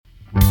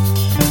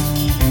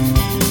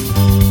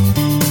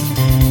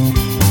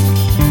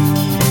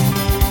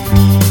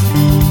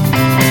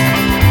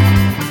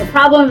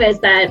problem is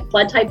that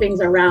blood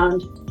typing's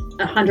around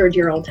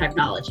 100-year-old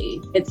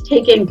technology. It's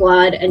taking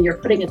blood and you're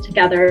putting it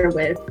together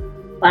with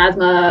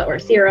plasma or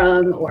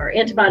serum or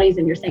antibodies,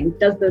 and you're saying,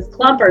 does this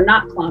clump or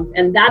not clump?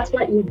 And that's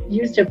what you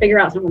use to figure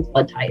out someone's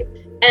blood type.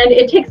 And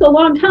it takes a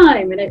long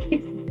time, and it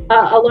takes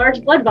a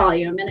large blood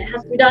volume, and it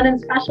has to be done in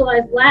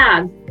specialized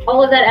labs.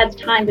 All of that adds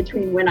time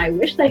between when I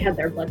wish they had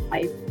their blood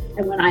type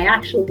and when I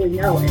actually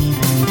know it.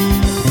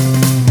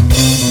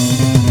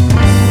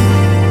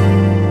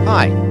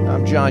 Hi,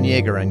 I'm John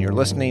Yeager, and you're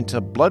listening to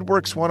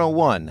BloodWorks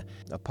 101,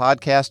 a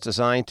podcast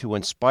designed to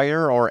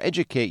inspire or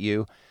educate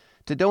you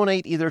to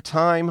donate either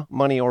time,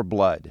 money, or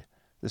blood.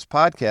 This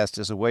podcast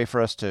is a way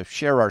for us to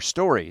share our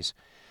stories,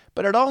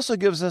 but it also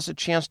gives us a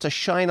chance to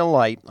shine a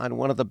light on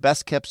one of the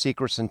best-kept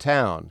secrets in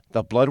town,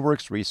 the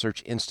BloodWorks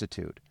Research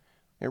Institute.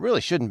 It really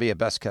shouldn't be a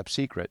best-kept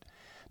secret,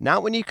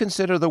 not when you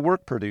consider the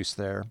work produced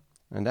there,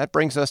 and that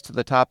brings us to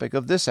the topic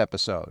of this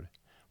episode,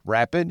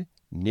 rapid,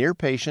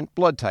 near-patient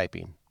blood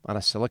typing on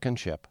a silicon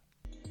chip.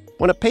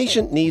 When a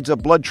patient needs a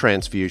blood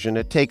transfusion,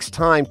 it takes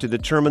time to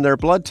determine their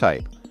blood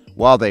type.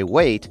 While they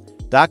wait,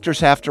 doctors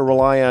have to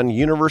rely on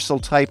universal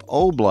type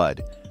O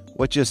blood,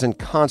 which is in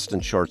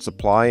constant short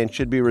supply and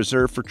should be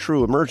reserved for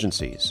true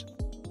emergencies.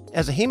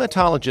 As a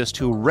hematologist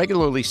who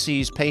regularly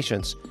sees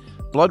patients,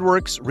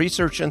 BloodWorks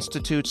Research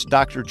Institute's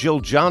Dr.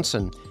 Jill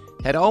Johnson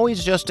had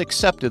always just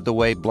accepted the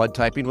way blood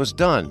typing was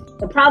done.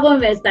 The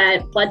problem is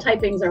that blood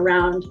typing's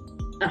around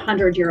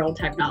 100-year-old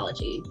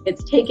technology.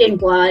 It's taking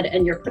blood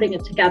and you're putting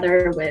it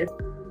together with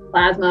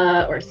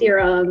plasma or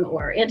serum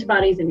or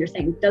antibodies, and you're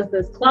saying, does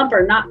this clump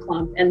or not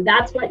clump? And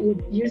that's what you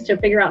use to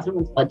figure out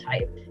someone's blood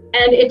type.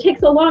 And it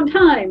takes a long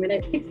time, and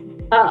it takes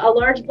a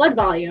large blood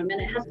volume, and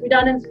it has to be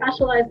done in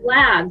specialized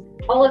labs.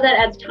 All of that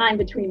adds time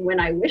between when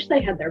I wish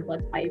they had their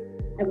blood type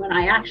and when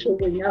I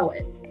actually know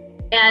it.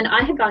 And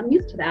I had gotten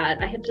used to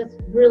that. I had just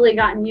really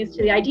gotten used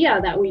to the idea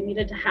that we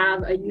needed to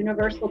have a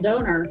universal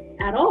donor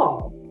at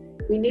all.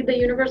 We need the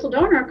universal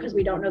donor because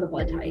we don't know the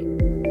blood type.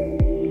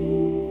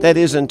 That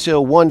is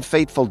until one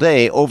fateful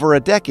day over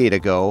a decade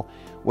ago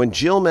when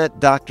Jill met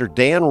Dr.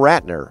 Dan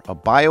Ratner, a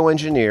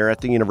bioengineer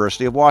at the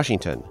University of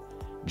Washington.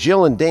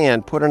 Jill and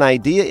Dan put an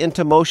idea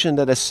into motion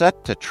that is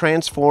set to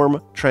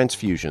transform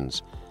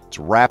transfusions. It's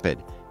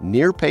rapid,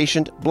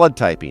 near-patient blood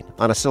typing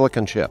on a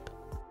silicon chip.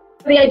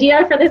 The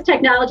idea for this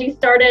technology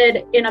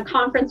started in a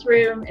conference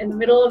room in the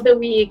middle of the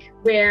week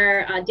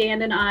where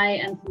Dan and I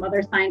and some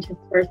other scientists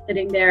were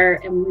sitting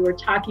there, and we were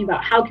talking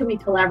about how can we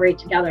collaborate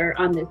together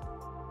on this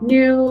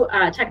new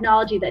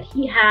technology that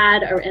he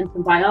had and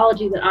some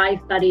biology that I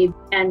studied.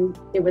 And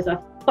it was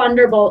a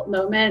thunderbolt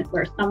moment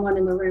where someone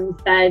in the room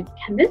said,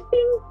 can this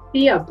thing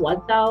be a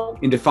blood cell?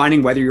 In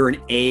defining whether you're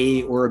an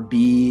A or a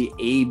B,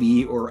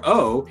 AB or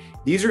O,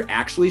 these are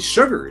actually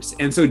sugars.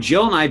 And so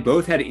Jill and I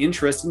both had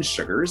interest in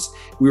sugars.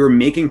 We were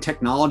making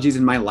technologies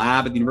in my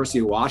lab at the University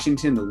of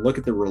Washington to look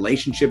at the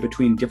relationship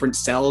between different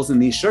cells in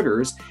these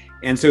sugars.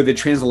 And so the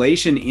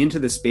translation into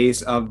the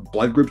space of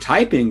blood group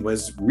typing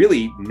was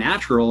really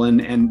natural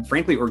and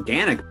frankly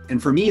organic.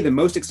 And for me, the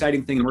most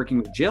exciting thing in working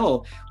with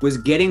Jill was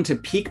getting to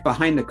peek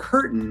behind the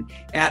curtain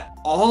at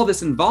all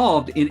this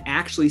involved in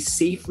actually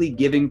safely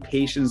giving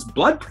patients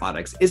blood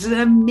products. It's an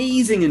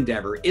amazing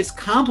endeavor. It's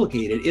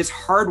complicated, it's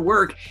hard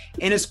work,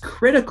 and it's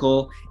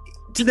critical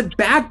to the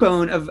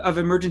backbone of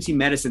emergency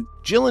medicine.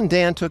 Jill and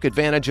Dan took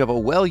advantage of a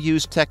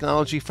well-used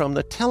technology from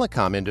the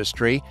telecom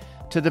industry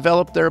to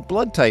develop their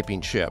blood typing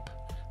chip.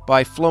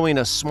 By flowing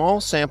a small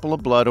sample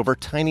of blood over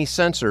tiny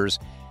sensors,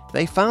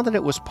 they found that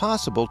it was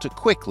possible to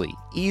quickly,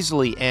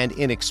 easily, and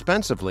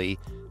inexpensively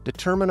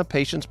determine a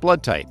patient's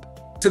blood type.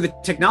 So the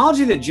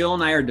technology that Jill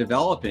and I are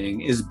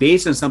developing is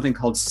based on something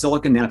called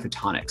silicon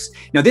nanophotonics.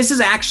 Now, this is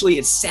actually,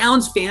 it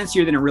sounds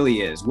fancier than it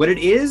really is. What it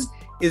is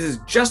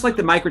just like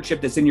the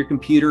microchip that's in your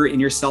computer, in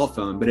your cell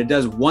phone, but it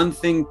does one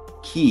thing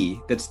key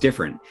that's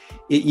different.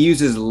 It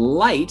uses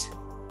light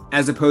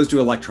as opposed to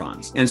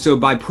electrons. And so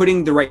by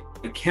putting the right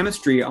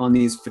chemistry on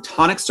these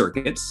photonic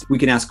circuits, we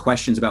can ask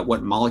questions about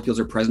what molecules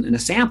are present in a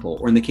sample.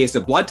 Or in the case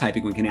of blood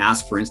typing, we can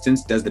ask, for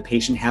instance, does the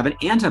patient have an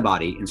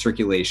antibody in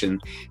circulation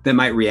that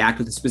might react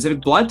with a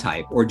specific blood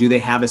type? Or do they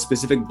have a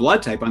specific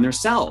blood type on their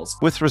cells?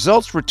 With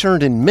results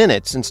returned in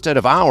minutes instead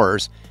of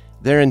hours,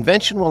 their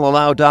invention will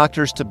allow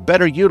doctors to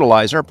better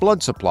utilize our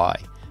blood supply,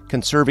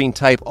 conserving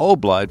type O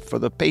blood for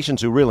the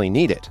patients who really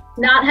need it.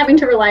 Not having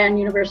to rely on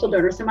universal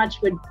donors so much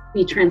would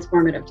be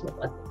transformative to the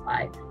blood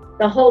supply.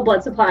 The whole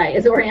blood supply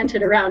is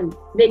oriented around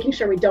making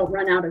sure we don't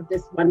run out of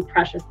this one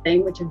precious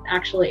thing, which is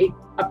actually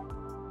a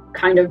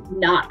kind of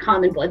not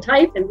common blood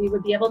type. And we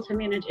would be able to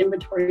manage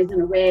inventories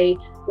in a way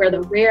where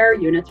the rare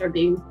units are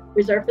being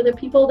reserved for the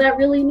people that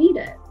really need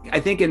it. I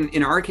think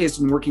in our case,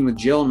 when working with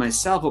Jill and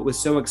myself, what was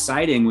so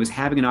exciting was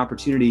having an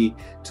opportunity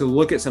to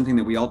look at something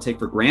that we all take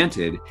for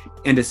granted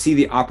and to see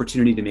the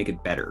opportunity to make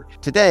it better.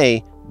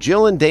 Today,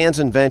 Jill and Dan's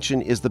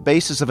invention is the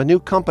basis of a new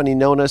company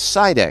known as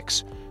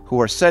Cydex, who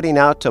are setting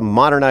out to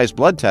modernize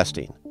blood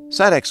testing.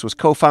 Cydex was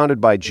co-founded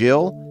by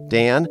Jill,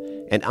 Dan,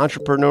 and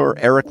entrepreneur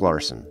Eric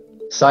Larson.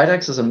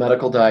 Cydex is a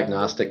medical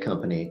diagnostic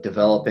company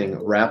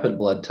developing rapid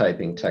blood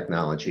typing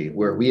technology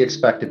where we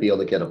expect to be able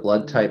to get a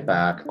blood type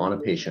back on a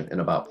patient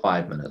in about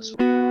 5 minutes.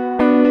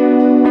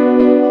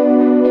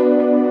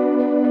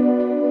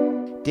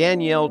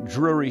 Danielle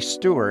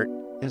Drury-Stewart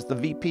is the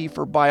VP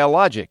for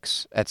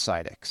Biologics at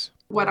Cydex.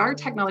 What our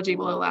technology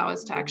will allow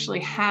us to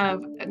actually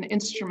have an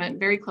instrument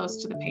very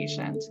close to the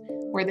patient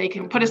where they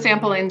can put a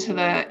sample into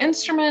the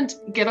instrument,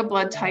 get a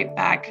blood type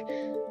back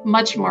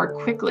much more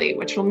quickly,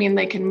 which will mean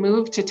they can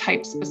move to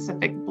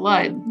type-specific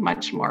blood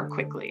much more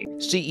quickly.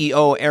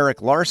 CEO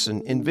Eric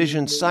Larson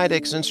envisions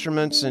Cydex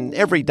instruments in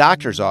every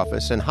doctor's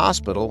office and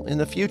hospital in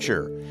the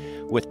future,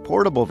 with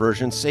portable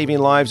versions saving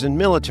lives in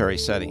military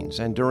settings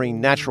and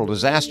during natural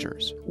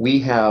disasters.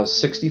 We have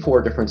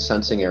 64 different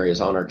sensing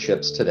areas on our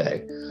chips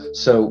today,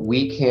 so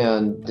we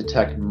can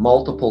detect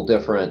multiple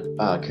different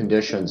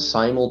conditions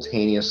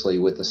simultaneously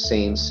with the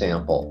same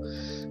sample.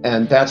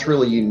 And that's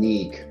really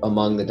unique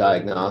among the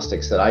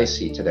diagnostics that I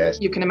see today.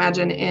 You can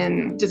imagine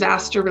in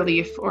disaster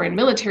relief or in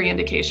military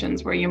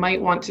indications where you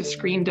might want to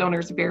screen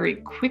donors very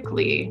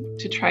quickly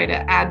to try to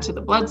add to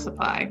the blood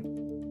supply,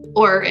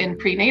 or in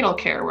prenatal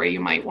care where you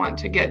might want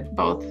to get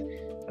both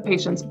a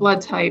patient's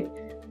blood type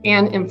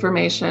and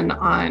information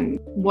on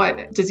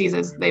what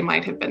diseases they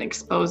might have been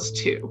exposed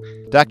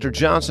to. Dr.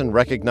 Johnson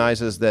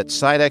recognizes that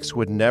Cydex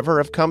would never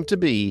have come to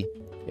be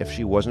if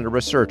she wasn't a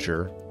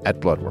researcher at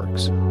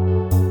Bloodworks.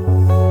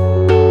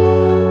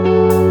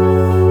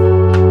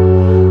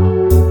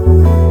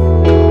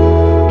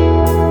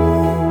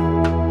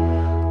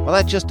 Well,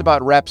 that just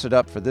about wraps it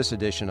up for this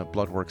edition of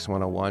Bloodworks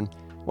 101.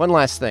 One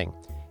last thing.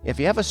 If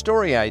you have a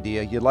story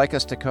idea you'd like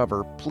us to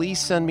cover, please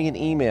send me an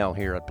email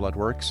here at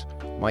Bloodworks.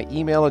 My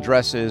email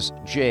address is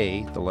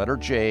J, the letter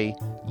J,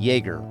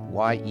 Yeager,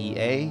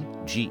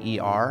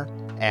 Y-E-A-G-E-R,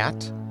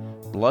 at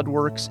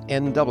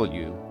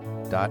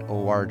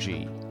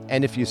bloodworksnw.org.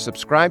 And if you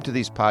subscribe to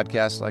these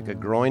podcasts like a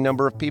growing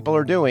number of people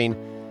are doing,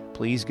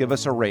 please give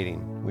us a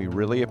rating. We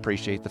really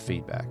appreciate the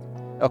feedback.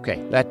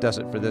 Okay, that does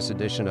it for this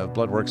edition of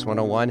Bloodworks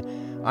 101.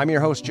 I'm your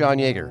host, John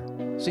Yeager.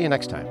 See you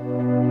next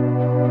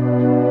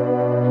time.